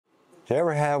You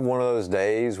ever have one of those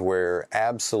days where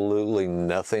absolutely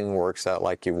nothing works out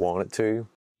like you want it to?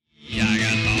 Yeah, I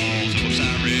got balls, of course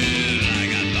I read. I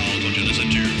got balls, won't you listen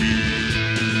to me?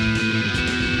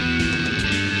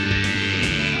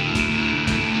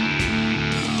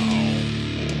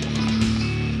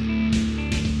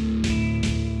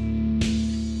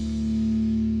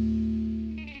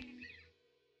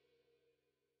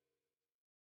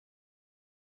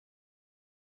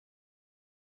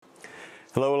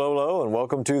 Hello, hello, hello, and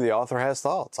welcome to The Author Has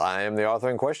Thoughts. I am the author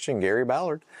in question, Gary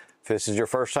Ballard. If this is your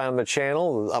first time on the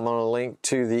channel, I'm going to link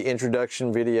to the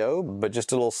introduction video, but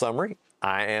just a little summary.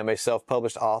 I am a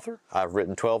self-published author. I've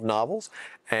written 12 novels,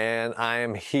 and I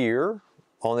am here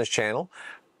on this channel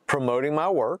promoting my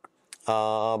work,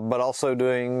 but also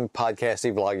doing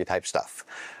podcasty, vloggy type stuff,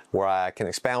 where I can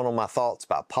expound on my thoughts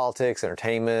about politics,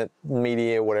 entertainment,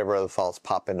 media, whatever other thoughts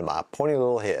pop into my pointy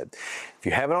little head. If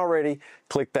you haven't already,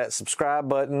 click that subscribe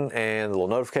button, and the little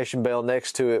notification bell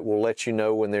next to it will let you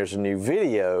know when there's a new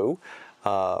video,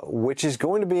 which is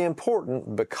going to be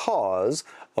important because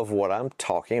of what I'm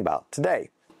talking about today.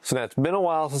 So now, it's been a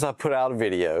while since I put out a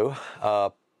video.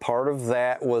 Part of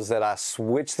that was that I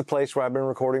switched the place where I've been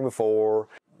recording before,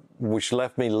 which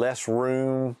left me less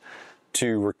room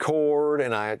to record,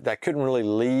 and I couldn't really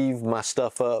leave my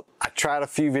stuff up. I tried a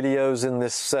few videos in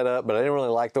this setup, but I didn't really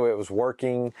like the way it was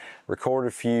working. Recorded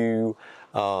a few,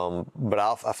 but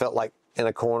I felt like in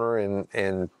a corner,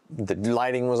 and the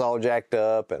lighting was all jacked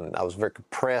up, and I was very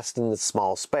compressed in this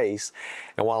small space.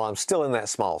 And while I'm still in that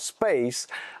small space,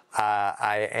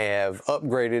 I have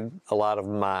upgraded a lot of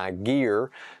my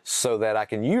gear so that I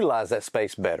can utilize that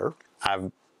space better.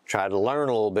 I've tried to learn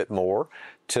a little bit more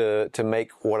to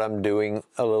make what I'm doing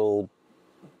a little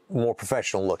more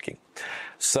professional looking.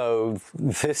 So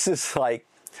this is like,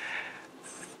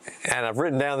 and I've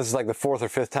written down this is like the 4th or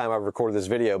 5th time I've recorded this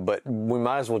video, but we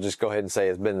might as well just go ahead and say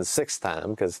it's been the 6th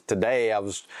time, because today I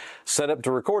was set up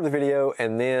to record the video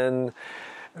and then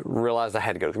realized I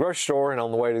had to go to the grocery store, and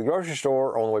on the way to the grocery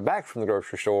store, on the way back from the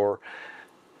grocery store,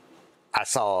 I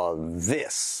saw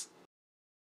this.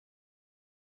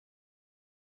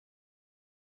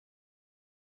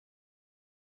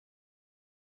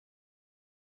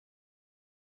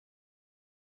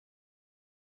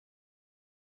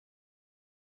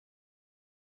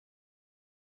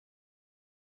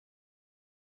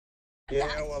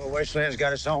 Yeah, well, the wasteland's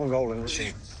got its own golden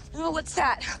machine. Oh, what's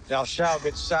that? Thou shalt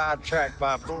get sidetracked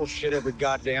by bullshit every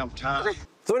goddamn time.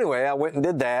 So anyway, I went and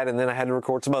did that, and then I had to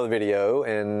record some other video,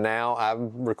 and now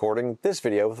I'm recording this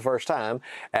video for the first time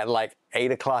at like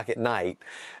 8 o'clock at night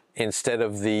instead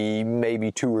of the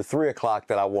maybe 2 or 3 o'clock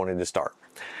that I wanted to start.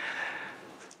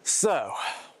 So,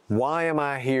 why am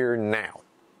I here now?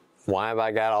 Why have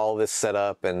I got all this set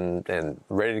up and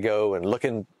ready to go and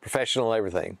looking professional and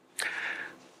everything?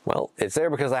 Well, it's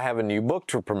there because I have a new book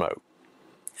to promote.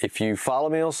 If you follow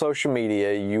me on social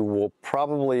media, you will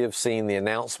probably have seen the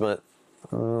announcement,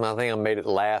 I think I made it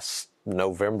last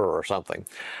November or something,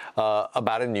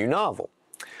 about a new novel.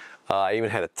 I even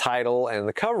had a title and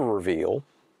the cover reveal,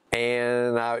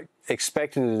 and I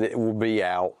expected it will be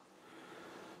out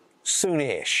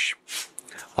soonish.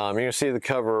 You're going to see the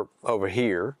cover over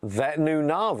here. That new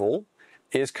novel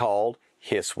is called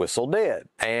Hiss Whistle Dead,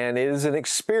 and it is an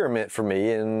experiment for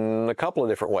me in a couple of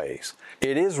different ways.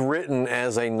 It is written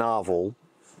as a novel,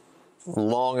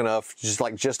 long enough,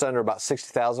 just under about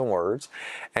 60,000 words,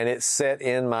 and it's set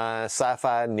in my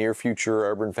sci-fi near future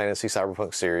urban fantasy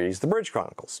cyberpunk series, The Bridge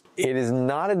Chronicles. It is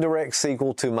not a direct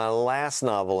sequel to my last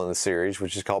novel in the series,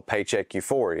 which is called Paycheck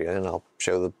Euphoria, and I'll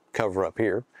show the cover up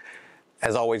here.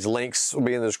 As always, links will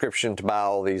be in the description to buy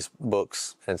all these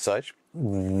books and such.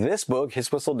 This book,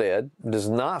 Hiss Whistle Dead, does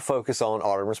not focus on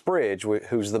Artemis Bridge,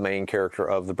 who's the main character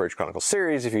of the Bridge Chronicles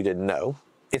series, if you didn't know.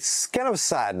 It's kind of a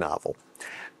side novel.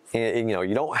 And, you know,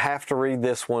 you don't have to read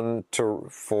this one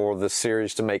for the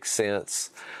series to make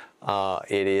sense.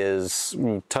 It is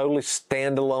totally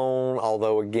standalone,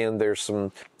 although, again,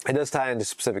 it does tie into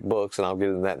specific books, and I'll get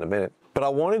into that in a minute. But I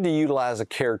wanted to utilize a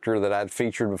character that I'd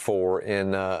featured before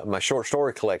in my short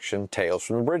story collection, Tales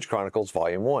from the Bridge Chronicles,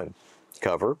 Volume 1.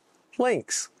 Cover,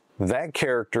 links. That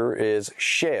character is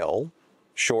Shell,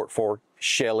 short for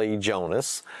Shelley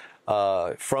Jonas,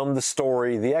 from the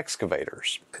story The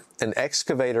Excavators. An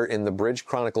excavator in the Bridge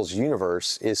Chronicles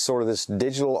universe is sort of this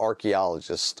digital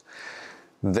archaeologist.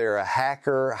 They're a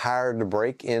hacker hired to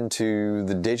break into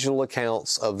the digital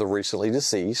accounts of the recently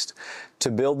deceased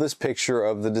to build this picture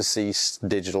of the deceased's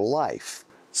digital life.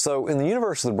 So in the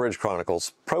universe of the Bridge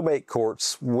Chronicles, probate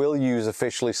courts will use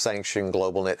officially sanctioned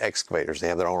global net excavators. They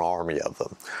have their own army of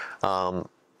them.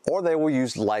 Or they will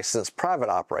use licensed private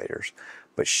operators.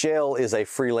 but Shell is a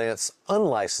freelance,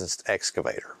 unlicensed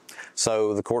excavator.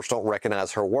 So the courts don't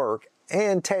recognize her work,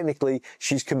 and technically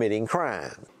she's committing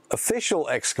crime. Official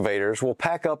excavators will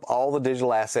pack up all the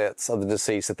digital assets of the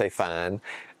deceased that they find,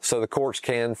 so the courts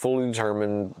can fully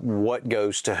determine what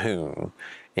goes to whom.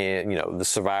 And, the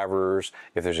survivors,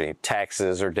 if there's any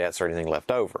taxes or debts or anything left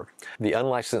over. The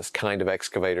unlicensed kind of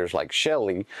excavators like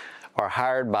Shelley are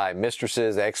hired by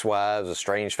mistresses, ex-wives,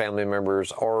 estranged family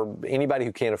members, or anybody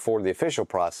who can't afford the official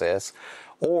process,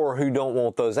 or who don't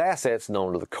want those assets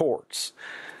known to the courts.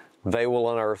 They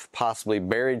will unearth possibly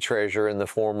buried treasure in the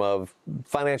form of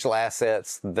financial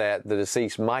assets that the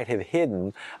deceased might have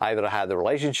hidden, either to hide the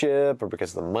relationship or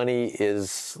because the money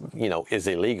is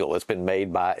illegal. It's been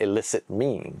made by illicit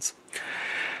means.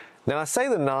 Now, I say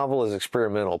the novel is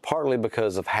experimental partly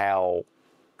because of how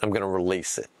I'm going to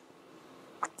release it.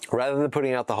 Rather than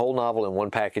putting out the whole novel in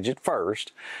one package at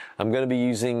first, I'm going to be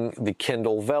using the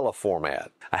Kindle Vella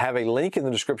format. I have a link in the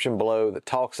description below that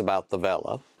talks about the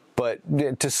Vella. But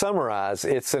to summarize,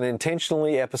 it's an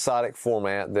intentionally episodic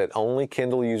format that only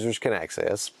Kindle users can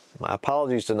access. My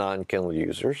apologies to non-Kindle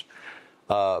users,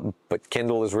 but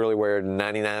Kindle is really where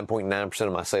 99.9%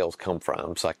 of my sales come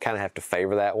from, so I kind of have to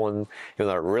favor that one, even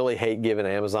though I really hate giving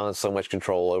Amazon so much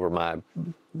control over my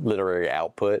literary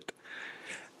output.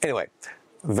 Anyway,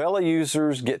 Vella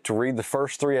users get to read the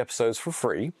first 3 episodes for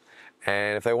free.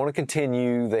 And if they want to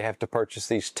continue, they have to purchase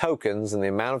these tokens, and the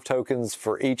amount of tokens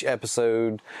for each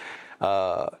episode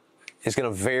is going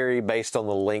to vary based on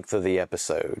the length of the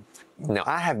episode. Now,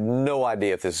 I have no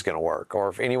idea if this is going to work, or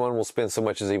if anyone will spend so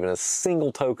much as even a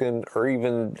single token, or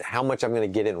even how much I'm going to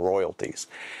get in royalties.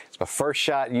 It's my first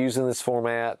shot using this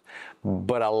format,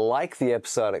 but I like the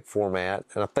episodic format,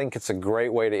 and I think it's a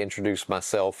great way to introduce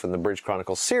myself in the Bridge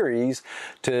Chronicles series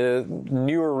to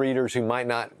newer readers who might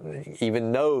not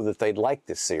even know that they'd like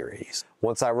this series.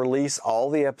 Once I release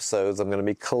all the episodes, I'm going to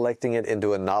be collecting it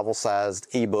into a novel-sized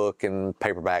ebook and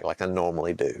paperback like I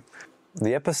normally do.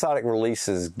 The episodic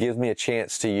releases give me a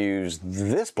chance to use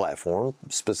this platform,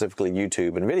 specifically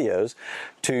YouTube and videos,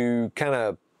 to kind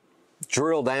of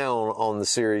drill down on the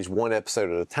series one episode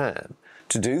at a time.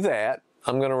 To do that,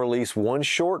 I'm going to release one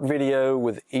short video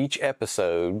with each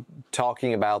episode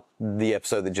talking about the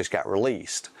episode that just got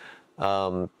released.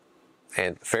 And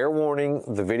fair warning,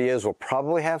 the videos will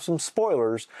probably have some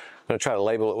spoilers. I'm going to try to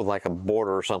label it with like a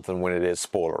border or something when it is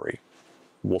spoilery.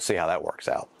 We'll see how that works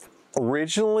out.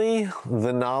 Originally,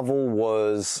 the novel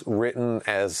was written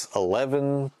as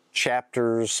 11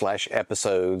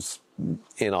 chapters/episodes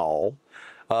in all.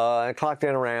 I clocked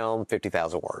in around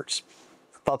 50,000 words.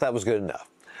 Thought that was good enough.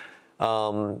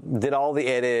 Did all the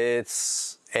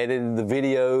edits, edited the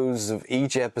videos of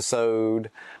each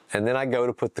episode, and then I go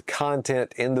to put the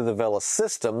content into the Vella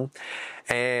system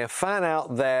and find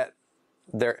out that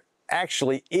there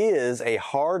actually is a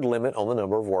hard limit on the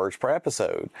number of words per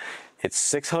episode. It's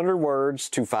 600 words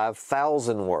to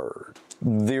 5,000 words.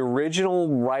 The original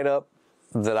write-up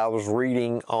that I was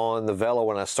reading on the Vella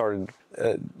when I started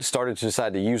to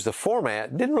decide to use the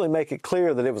format didn't really make it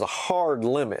clear that it was a hard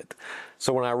limit.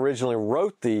 So when I originally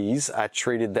wrote these, I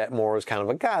treated that more as kind of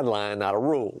a guideline, not a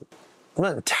rule. I'm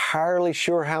not entirely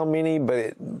sure how many,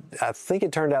 but I think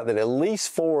it turned out that at least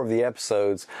 4 of the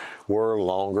episodes were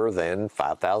longer than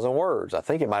 5,000 words. I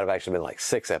think it might have actually been like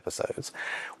 6 episodes,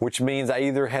 which means I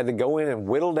either had to go in and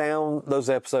whittle down those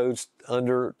episodes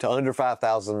to under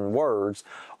 5,000 words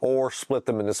or split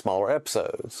them into smaller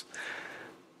episodes.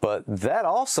 But that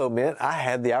also meant I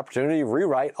had the opportunity to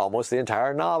rewrite almost the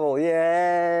entire novel.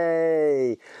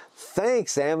 Yay!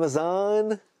 Thanks,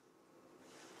 Amazon!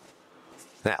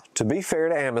 Now, to be fair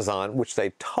to Amazon, which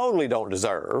they totally don't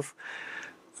deserve,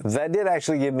 that did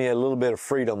actually give me a little bit of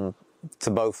freedom to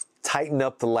both tighten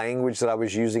up the language that I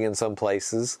was using in some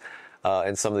places,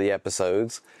 in some of the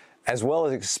episodes, as well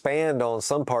as expand on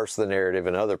some parts of the narrative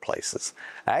in other places.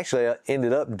 I actually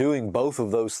ended up doing both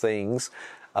of those things.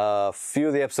 A few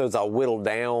of the episodes I whittled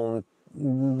down,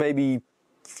 maybe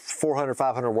 400,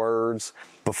 500 words.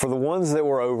 But for the ones that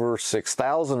were over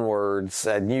 6,000 words,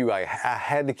 I knew I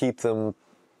had to keep them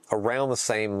around the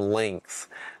same length.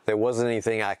 There wasn't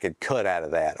anything I could cut out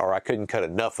of that, or I couldn't cut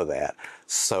enough of that.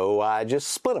 So I just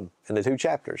split them into 2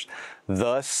 chapters.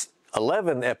 Thus,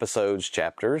 11 episodes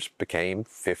chapters became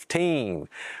 15,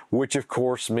 which of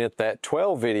course meant that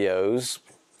 12 videos,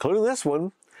 including this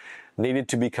one, needed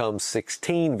to become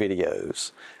 16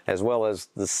 videos, as well as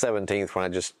the 17th when I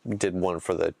just did one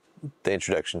for the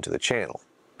introduction to the channel.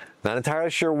 Not entirely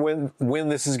sure when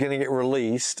this is going to get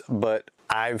released, but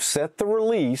I've set the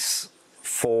release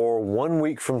for 1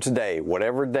 week from today,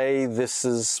 whatever day this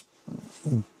is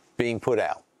being put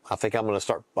out. I think I'm going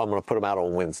to put them out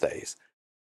on Wednesdays.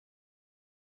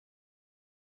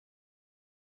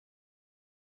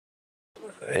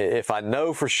 If I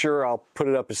know for sure, I'll put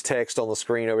it up as text on the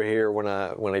screen over here when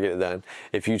I get it done.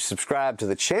 If you subscribe to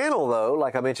the channel, though,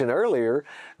 like I mentioned earlier,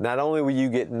 not only will you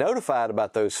get notified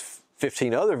about those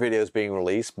 15 other videos being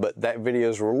released, but that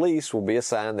video's release will be a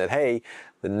sign that, hey,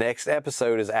 the next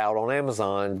episode is out on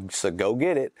Amazon, so go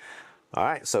get it. All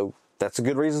right, so that's a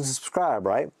good reason to subscribe,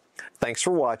 right? Thanks for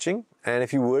watching, and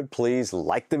if you would, please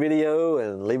like the video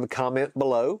and leave a comment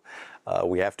below.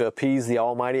 We have to appease the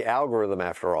almighty algorithm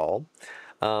after all.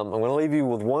 I'm going to leave you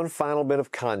with one final bit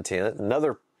of content,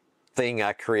 another thing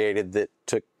I created that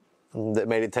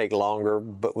made it take longer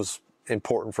but was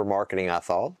important for marketing, I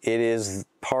thought. It is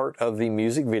part of the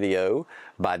music video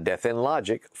by Death and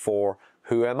Logic for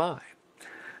Who Am I?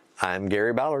 I'm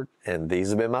Gary Ballard, and these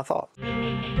have been my thoughts.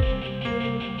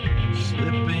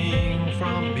 Slipping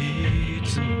from beat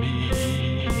to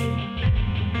beat,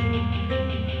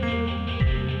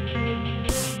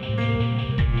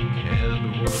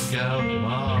 can't work out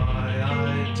my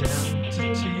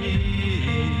identity.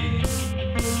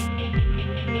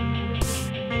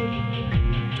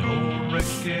 Don't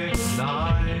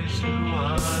recognize who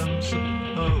I'm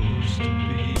supposed to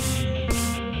be.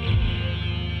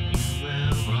 Who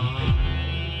am I?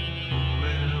 Who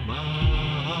am I?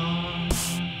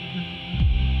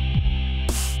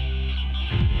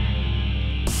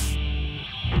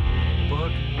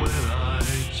 But when I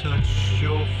touched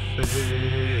your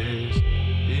face,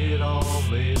 it all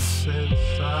made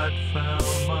sense. I'd found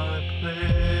my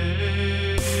place.